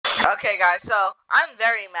Okay, guys, so I'm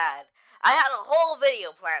very mad. I had a whole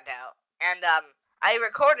video planned out, and I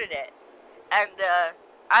recorded it, and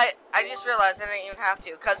I just realized I didn't even have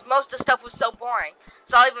to, cause most of the stuff was so boring.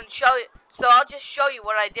 So I'll just show you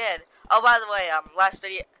what I did. Oh, by the way,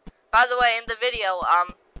 in the video,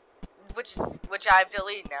 which I've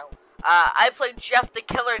deleted now, I played Jeff the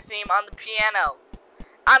Killer theme on the piano.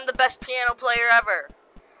 I'm the best piano player ever.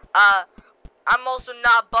 I'm also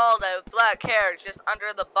not bald. I have black hair, just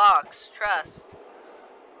under the box. Trust.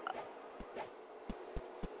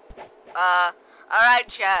 Alright,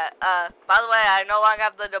 chat. By the way, I no longer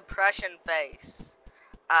have the depression face.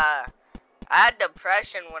 I had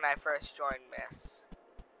depression when I first joined Miss.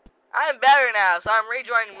 I'm better now, so I'm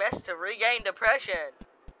rejoining Miss to regain depression.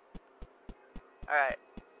 Alright.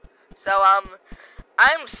 So,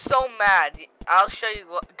 I'm so mad. I'll show you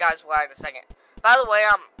guys why in a second. By the way,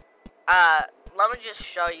 let me just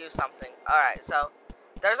show you something. Alright, so,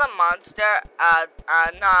 there's a monster,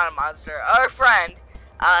 not a monster, our friend.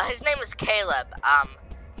 His name is Caleb.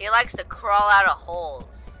 He likes to crawl out of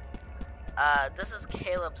holes. This is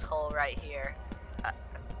Caleb's hole right here.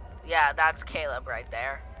 Yeah, that's Caleb right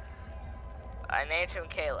there. I named him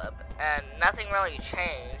Caleb, and nothing really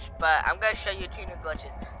changed, but I'm gonna show you 2 new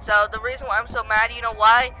glitches. So, the reason why I'm so mad, you know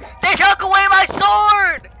why? They took away my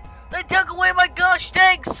sword! They took away my gosh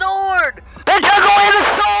dang sword! They took away the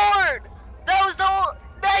sword! That was the whole...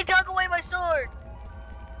 They took away my sword!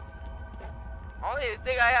 Only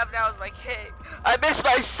thing I have now is my cape. I missed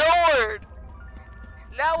my sword!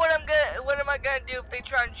 Now what am I gonna do if they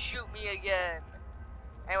try and shoot me again?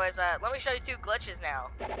 Anyways, let me show you 2 glitches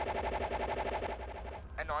now.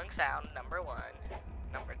 Annoying sound, number 1.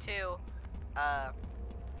 Number 2, by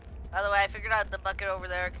the way, I figured out the bucket over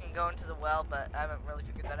there can go into the well, but I haven't really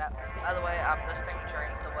figured that out. By the way, this thing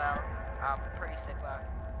drains the well. Pretty Sigma.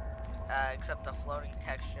 Except the floating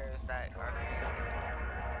textures that are crazy.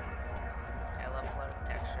 I love floating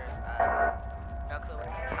textures. No clue what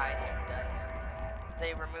this tie thing does.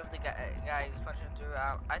 They removed the guy who's punching through.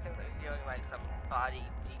 I think they're doing like some body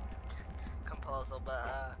decomposal,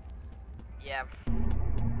 but yeah.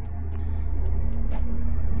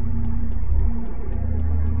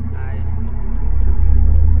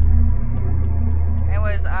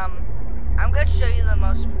 Anyways, I'm gonna show you the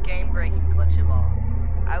most game-breaking glitch of all.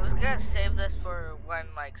 I was gonna save this for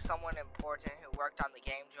when like someone important who worked on the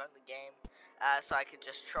game joined the game, so I could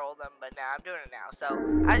just troll them. But now I'm doing it now. So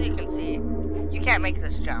as you can see, you can't make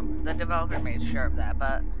this jump. The developer made sure of that.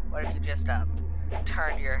 But what if you just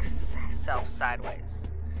turned yourself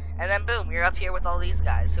sideways, and then boom, you're up here with all these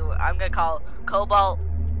guys who I'm gonna call Cobalt,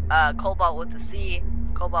 Cobalt with a C,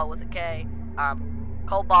 Cobalt with a K,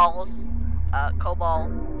 Coballs,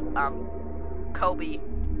 Cobalt, Kobe,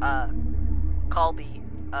 Colby,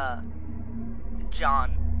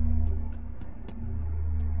 John.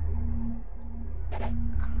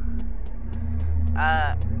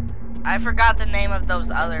 I forgot the name of those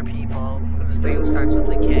other people whose name starts with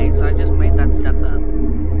a K, so I just made that stuff up.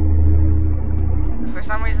 For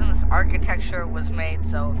some reason, this architecture was made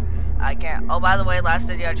so I can't. Oh, by the way, last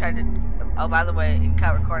video I tried to. Oh, by the way, in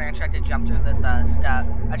cut recording, I tried to jump through this stuff.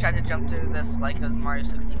 I tried to jump through this like it was Mario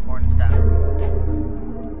 64 and stuff.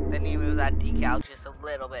 Then you move that decal just a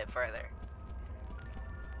little bit further.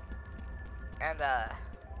 And I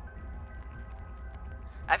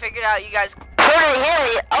figured out you guys couldn't hear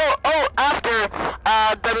me. Oh, after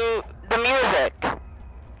the music.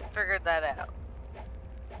 Figured that out.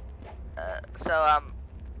 So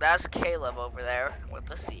that's Caleb over there with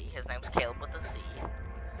the C. His name's Caleb with the C.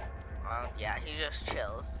 Yeah, he just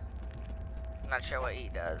chills. I'm not sure what he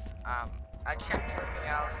does. I checked everything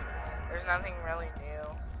else. There's nothing really new.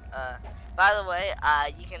 By the way,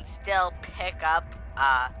 you can still pick up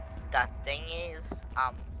the thingies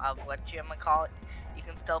of what you might call it. You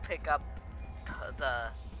can still pick up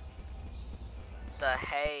the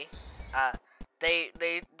hay.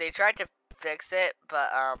 They tried to fix it,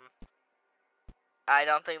 but I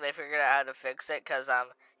don't think they figured out how to fix it, because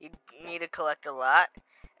you need to collect a lot,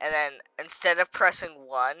 and then instead of pressing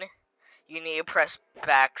 1, you need to press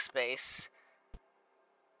backspace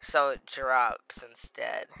so it drops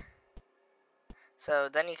instead. So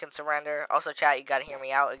then you can surrender. Also, chat, you gotta hear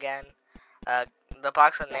me out again. The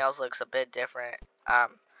box of nails looks a bit different.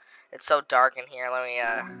 It's so dark in here. Let me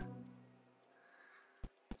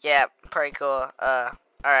yeah, pretty cool.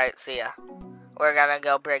 Alright, see ya. We're gonna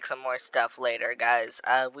go break some more stuff later, guys.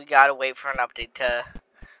 We gotta wait for an update to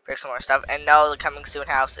break some more stuff. And no, the coming soon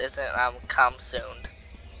house isn't come soon.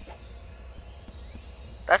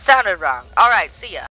 That sounded wrong. Alright, see ya.